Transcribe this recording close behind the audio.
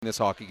this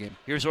hockey game.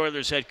 Here's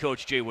Oilers head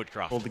coach Jay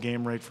Woodcroft. Hold the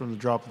game right from the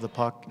drop of the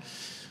puck,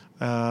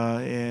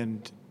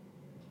 and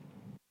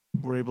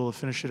we're able to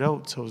finish it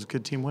out. So it was a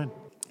good team win.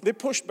 They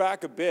pushed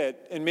back a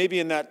bit, and maybe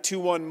in that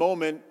 2-1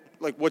 moment,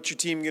 like what's your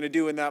team going to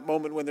do in that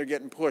moment when they're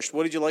getting pushed?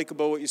 What did you like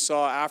about what you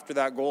saw after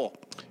that goal?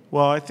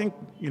 Well, I think,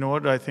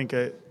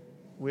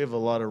 we have a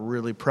lot of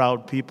really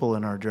proud people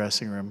in our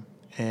dressing room.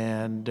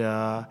 And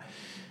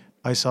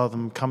I saw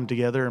them come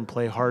together and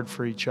play hard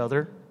for each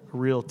other, a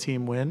real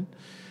team win.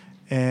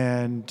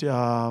 And,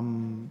 I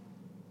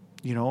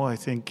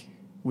think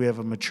we have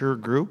a mature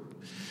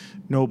group.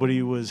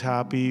 Nobody was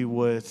happy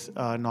with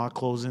not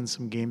closing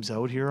some games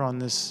out here on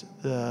this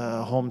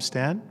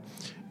homestand.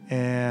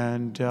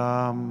 And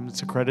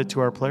it's a credit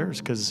to our players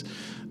because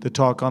the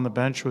talk on the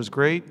bench was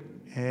great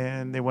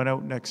and they went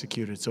out and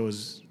executed. So it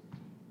was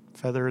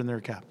feather in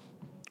their cap.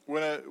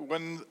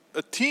 When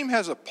a team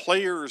has a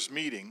players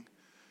meeting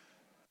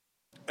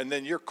and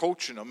then you're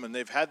coaching them and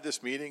they've had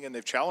this meeting and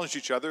they've challenged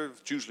each other,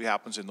 it usually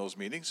happens in those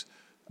meetings,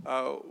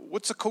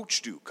 what's the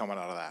coach do coming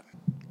out of that?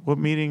 What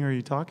meeting are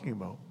you talking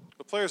about?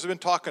 The players have been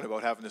talking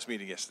about having this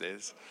meeting yesterday.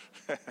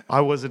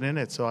 I wasn't in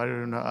it, so I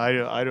don't know.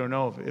 I don't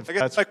know if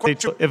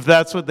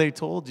that's what they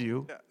told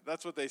you. Yeah,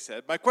 that's what they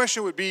said. My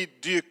question would be,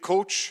 do you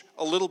coach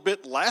a little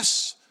bit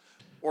less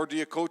or do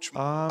you coach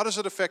more? How does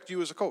it affect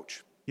you as a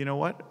coach? You know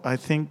what? I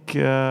think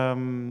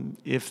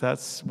if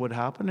that's what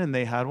happened and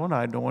they had one,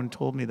 no one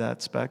told me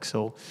that spec.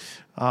 So,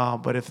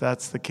 but if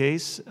that's the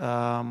case,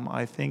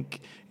 I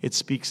think it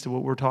speaks to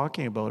what we're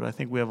talking about. I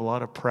think we have a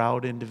lot of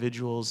proud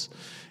individuals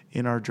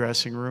in our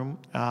dressing room,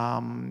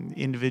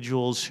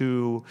 individuals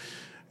who,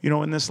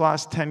 in this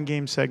last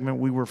 10-game segment,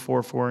 we were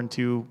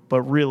 4-4-2,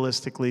 but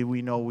realistically,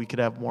 we know we could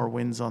have more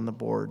wins on the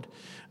board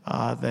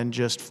than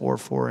just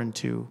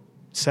 4-4-2.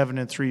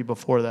 7-3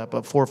 before that,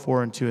 but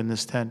 4-4-2 in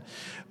this 10.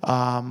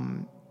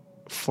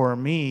 For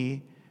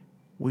me,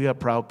 we got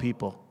proud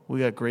people. We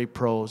got great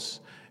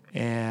pros,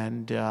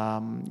 and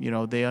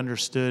they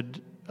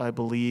understood. I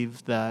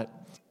believe that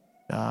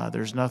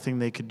there's nothing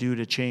they could do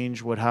to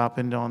change what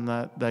happened on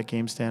that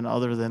game stand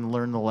other than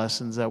learn the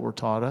lessons that were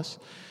taught us.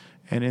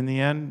 And in the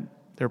end,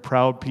 they're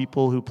proud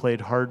people who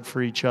played hard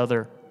for each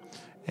other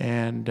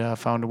and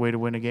found a way to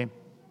win a game.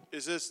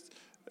 Is this,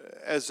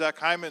 as Zach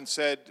Hyman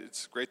said,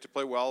 it's great to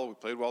play well. We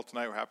played well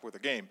tonight. We're happy with the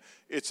game.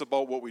 It's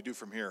about what we do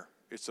from here.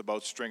 It's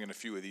about stringing a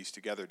few of these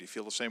together. Do you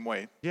feel the same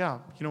way? Yeah.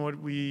 You know what?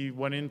 We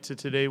went into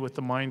today with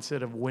the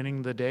mindset of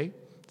winning the day.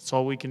 That's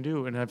all we can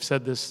do. And I've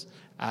said this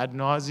ad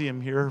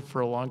nauseum here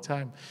for a long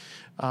time.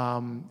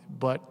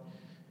 But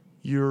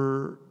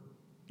you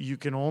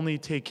can only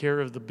take care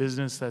of the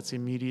business that's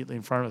immediately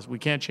in front of us. We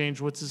can't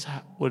change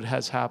what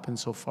has happened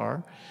so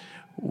far.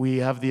 We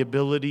have the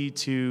ability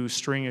to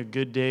string a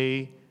good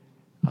day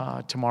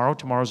tomorrow.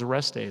 Tomorrow's a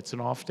rest day. It's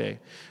an off day.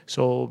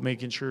 So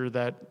making sure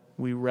that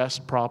we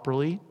rest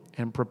properly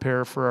and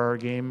prepare for our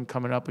game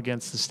coming up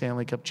against the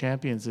Stanley Cup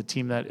champions, the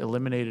team that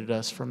eliminated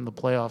us from the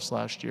playoffs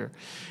last year.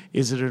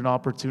 Is it an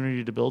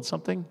opportunity to build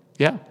something?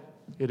 Yeah,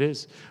 it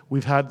is.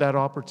 We've had that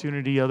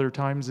opportunity other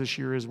times this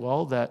year as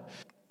well that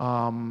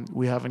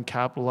we haven't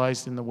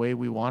capitalized in the way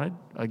we wanted.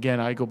 Again,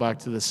 I go back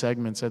to the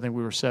segments. I think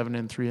we were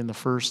 7-3 in the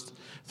first,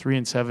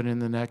 3-7 in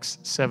the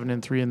next,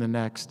 7-3 in the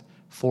next,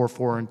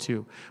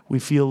 4-4-2. We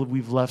feel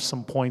we've left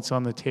some points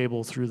on the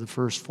table through the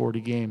first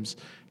 40 games.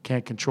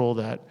 Can't control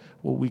that.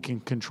 What we can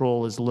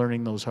control is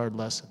learning those hard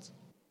lessons.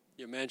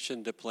 You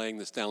mentioned playing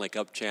the Stanley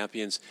Cup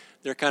champions.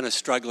 They're kind of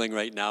struggling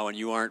right now, and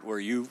you aren't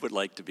where you would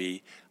like to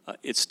be.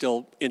 It's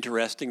still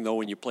interesting, though,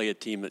 when you play a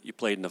team that you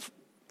played in the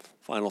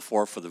Final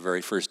Four for the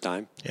very first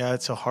time. Yeah,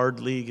 it's a hard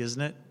league,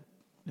 isn't it?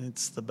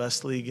 It's the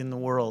best league in the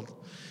world.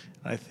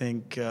 I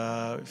think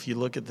if you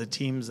look at the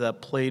teams that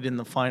played in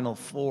the Final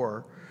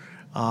Four,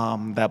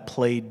 that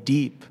played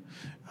deep,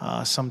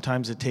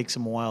 sometimes it takes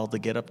them a while to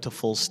get up to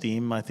full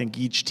steam. I think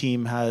each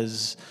team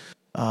has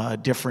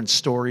different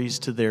stories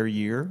to their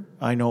year.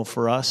 I know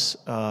for us,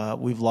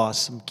 we've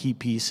lost some key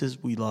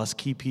pieces. We lost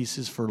key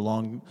pieces for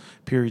long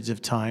periods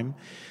of time.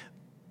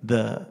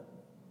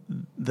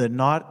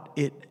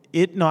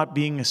 It not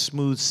being a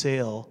smooth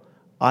sail,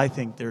 I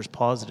think there's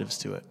positives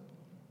to it.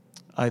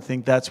 I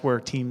think that's where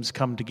teams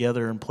come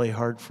together and play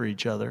hard for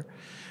each other.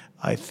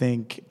 I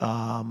think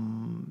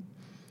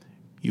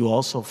you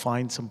also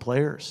find some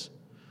players.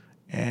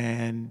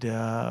 And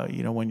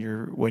when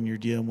you're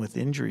dealing with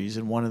injuries,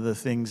 and one of the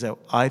things that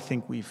I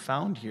think we've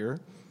found here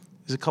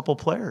is a couple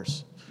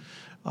players.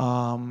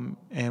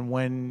 And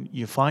when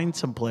you find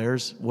some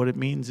players, what it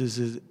means is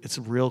it's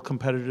real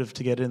competitive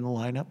to get in the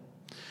lineup.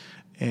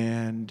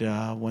 And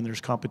when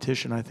there's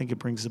competition, I think it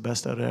brings the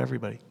best out of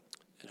everybody.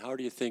 And how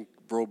do you think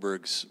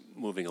Broberg's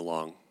moving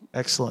along?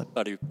 Excellent.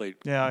 Thought he played.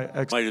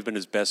 Yeah, might have been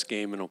his best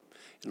game in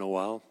a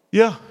while.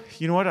 Yeah,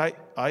 you know what?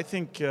 I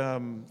think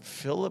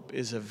Philip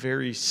is a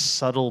very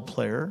subtle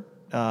player.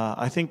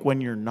 I think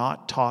when you're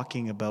not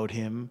talking about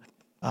him,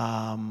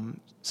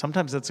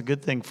 sometimes that's a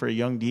good thing for a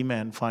young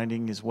D-man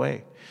finding his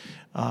way.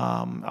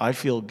 I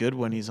feel good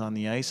when he's on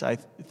the ice. I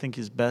think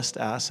his best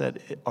asset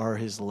are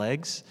his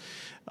legs.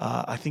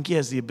 I think he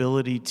has the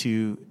ability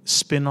to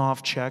spin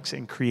off checks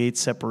and create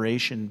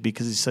separation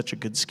because he's such a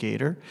good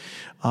skater.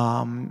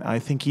 I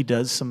think he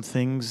does some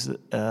things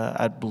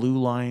at blue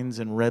lines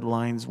and red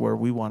lines where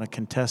we want to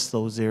contest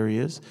those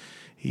areas.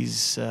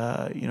 He's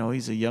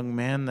he's a young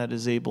man that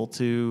is able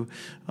to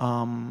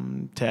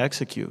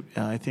execute.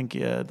 I think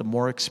the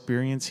more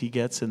experience he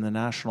gets in the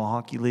National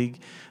Hockey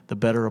League, the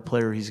better a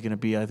player he's going to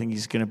be. I think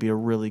he's going to be a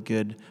really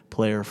good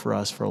player for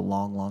us for a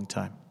long, long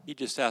time. He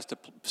just has to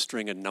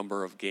string a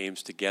number of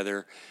games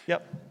together.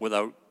 Yep.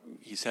 Without,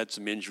 he's had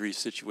some injury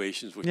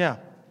situations, which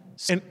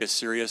is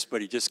serious,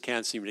 but he just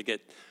can't seem to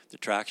get the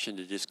traction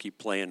to just keep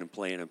playing and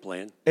playing and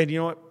playing. And you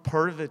know what?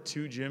 Part of it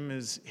too, Jim,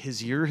 is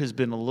his year has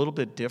been a little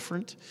bit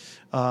different.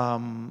 He had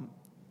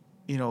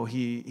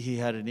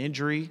an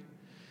injury.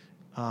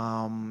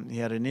 He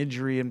had an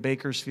injury in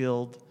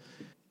Bakersfield.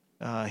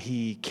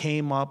 He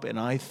came up, and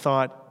I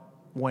thought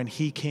when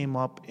he came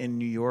up in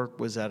New York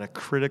was at a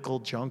critical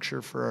juncture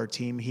for our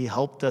team. He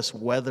helped us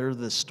weather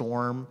the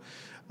storm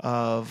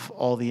of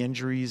all the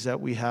injuries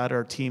that we had.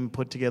 Our team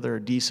put together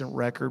a decent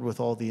record with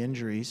all the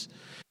injuries.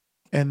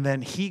 And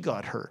then he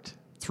got hurt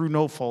through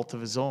no fault of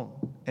his own.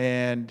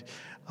 And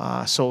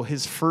so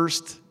his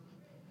first,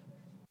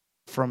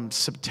 from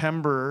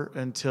September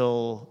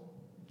until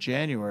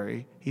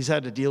January, he's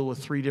had to deal with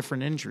 3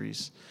 different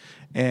injuries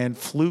and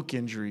fluke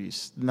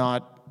injuries,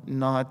 not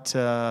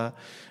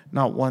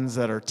ones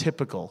that are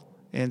typical.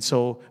 And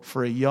so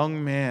for a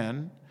young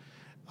man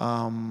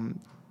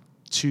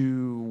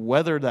to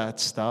weather that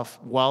stuff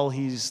while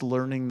he's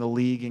learning the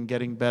league and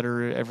getting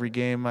better every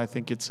game, I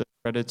think it's a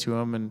credit to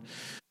him, and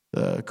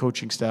the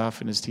coaching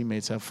staff and his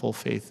teammates have full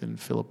faith in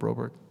Philip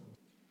Broberg.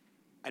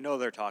 I know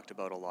they're talked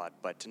about a lot,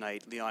 but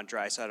tonight Leon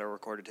Draisaitl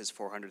recorded his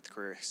 400th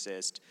career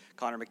assist.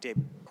 Connor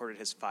McDavid recorded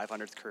his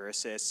 500th career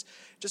assist.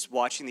 Just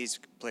watching these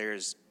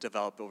players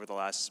develop over the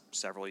last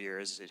several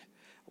years,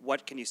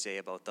 what can you say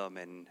about them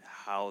and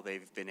how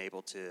they've been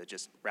able to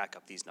just rack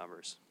up these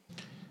numbers?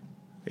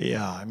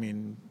 Yeah, I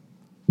mean,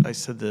 I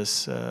said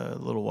this a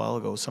little while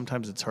ago.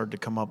 Sometimes it's hard to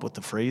come up with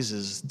the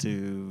phrases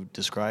to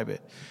describe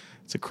it.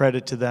 It's a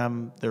credit to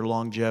them, their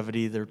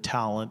longevity, their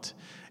talent,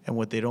 and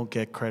what they don't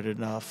get credit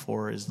enough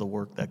for is the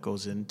work that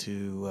goes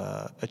into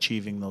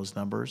achieving those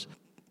numbers.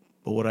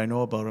 But what I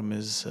know about them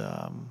is,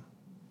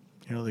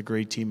 they're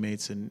great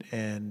teammates and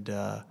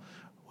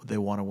they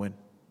want to win.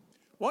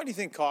 Why do you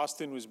think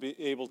Kostin was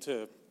able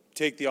to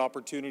take the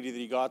opportunity that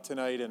he got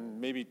tonight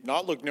and maybe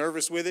not look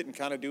nervous with it and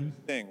kind of do his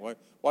thing?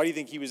 Why do you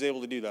think he was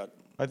able to do that?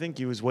 I think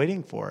he was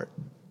waiting for it.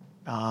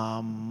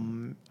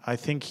 I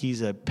think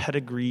he's a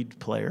pedigreed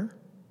player.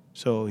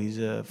 So he's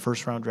a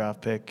first-round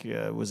draft pick,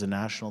 was a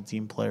national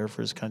team player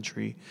for his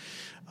country.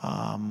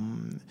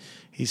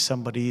 He's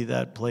somebody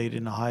that played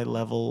in a high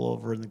level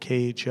over in the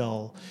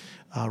KHL,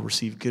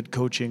 received good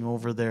coaching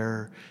over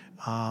there.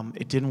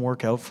 It didn't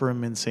work out for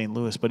him in St.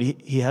 Louis, but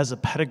he has a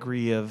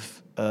pedigree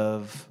of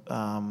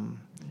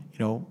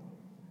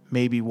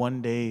maybe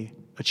one day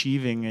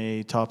achieving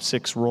a top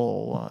 6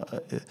 role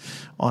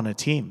on a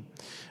team.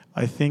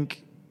 I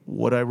think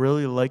what I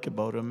really like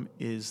about him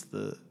is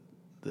the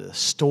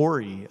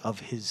story of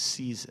his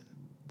season,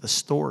 the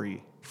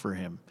story for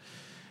him.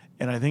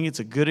 And I think it's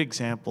a good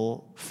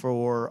example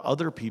for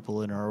other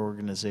people in our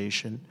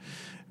organization,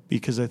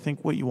 because I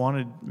think what you want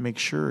to make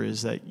sure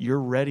is that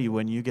you're ready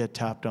when you get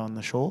tapped on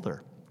the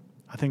shoulder.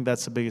 I think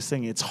that's the biggest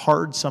thing. It's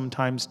hard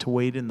sometimes to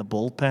wait in the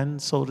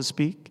bullpen, so to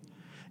speak,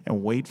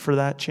 and wait for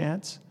that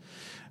chance.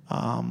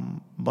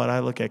 But I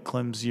look at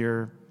Klim's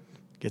year,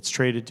 gets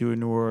traded to a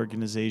new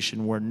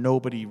organization where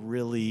nobody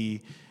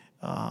really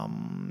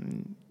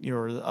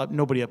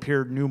nobody up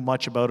here knew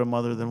much about him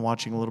other than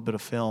watching a little bit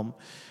of film.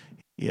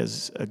 He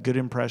has a good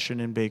impression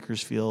in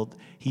Bakersfield.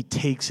 He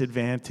takes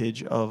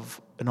advantage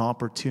of an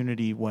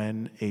opportunity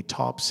when a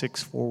top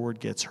 6 forward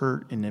gets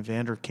hurt in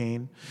Evander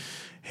Kane.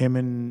 Him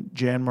and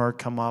Janmark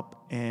come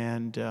up,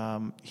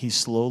 and he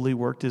slowly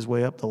worked his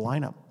way up the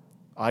lineup.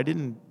 I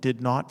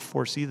did not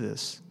foresee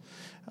this,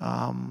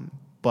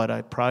 but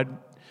I pride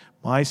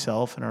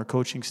myself, and our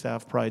coaching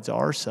staff prides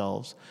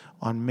ourselves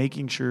on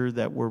making sure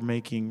that we're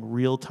making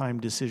real-time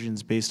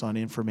decisions based on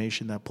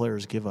information that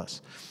players give us.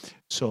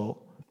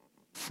 So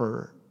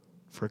for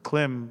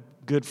Klim,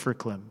 good for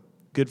Klim,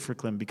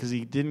 because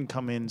he didn't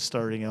come in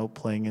starting out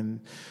playing in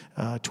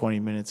 20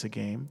 minutes a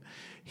game.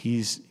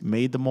 He's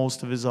made the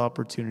most of his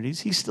opportunities.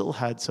 He still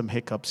had some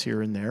hiccups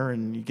here and there,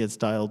 and he gets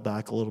dialed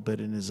back a little bit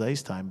in his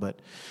ice time,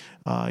 but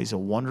he's a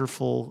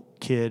wonderful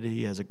kid.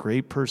 He has a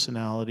great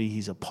personality.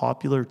 He's a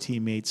popular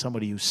teammate,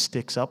 somebody who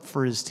sticks up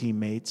for his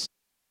teammates.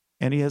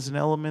 And he has an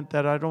element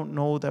that I don't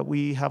know that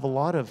we have a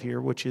lot of here,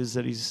 which is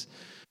that he's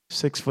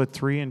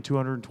 6'3" and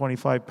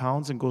 225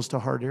 pounds and goes to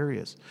hard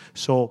areas.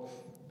 So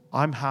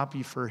I'm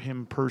happy for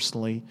him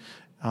personally,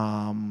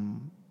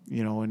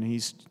 and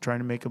he's trying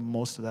to make the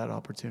most of that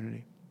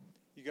opportunity.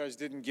 You guys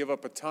didn't give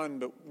up a ton,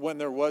 but when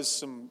there was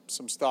some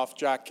stuff,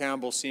 Jack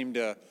Campbell seemed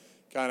to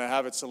kind of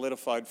have it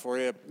solidified for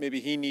you. Maybe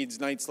he needs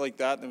nights like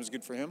that, and it was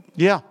good for him?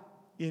 Yeah.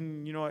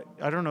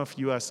 I don't know if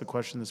you asked the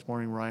question this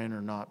morning, Ryan,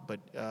 or not,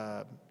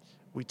 but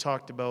we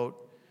talked about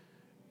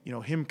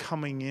him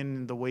coming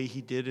in the way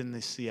he did in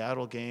the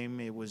Seattle game,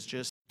 it was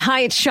just.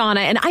 Hi, it's Shauna,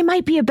 and I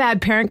might be a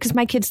bad parent because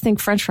my kids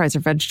think French fries are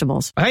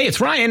vegetables. Hey, it's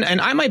Ryan,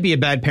 and I might be a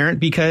bad parent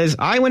because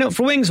I went out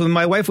for wings when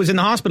my wife was in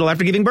the hospital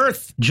after giving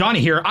birth. Johnny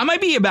here. I might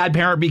be a bad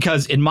parent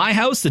because in my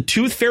house, the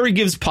tooth fairy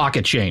gives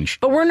pocket change.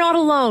 But we're not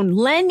alone.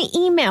 Len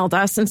emailed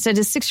us and said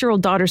his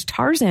 6-year-old daughter's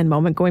Tarzan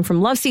moment going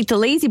from love seat to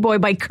lazy boy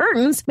by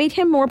curtains made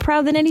him more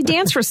proud than any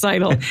dance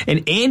recital.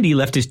 And Andy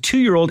left his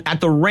 2-year-old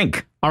at the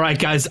rink. All right,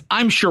 guys,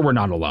 I'm sure we're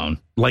not alone.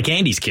 Like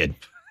Andy's kid.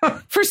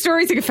 For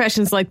stories and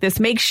confessions like this,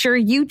 make sure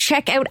you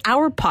check out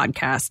our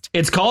podcast.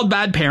 It's called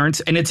Bad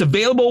Parents, and it's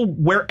available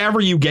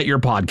wherever you get your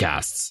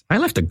podcasts. I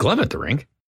left a glove at the rink.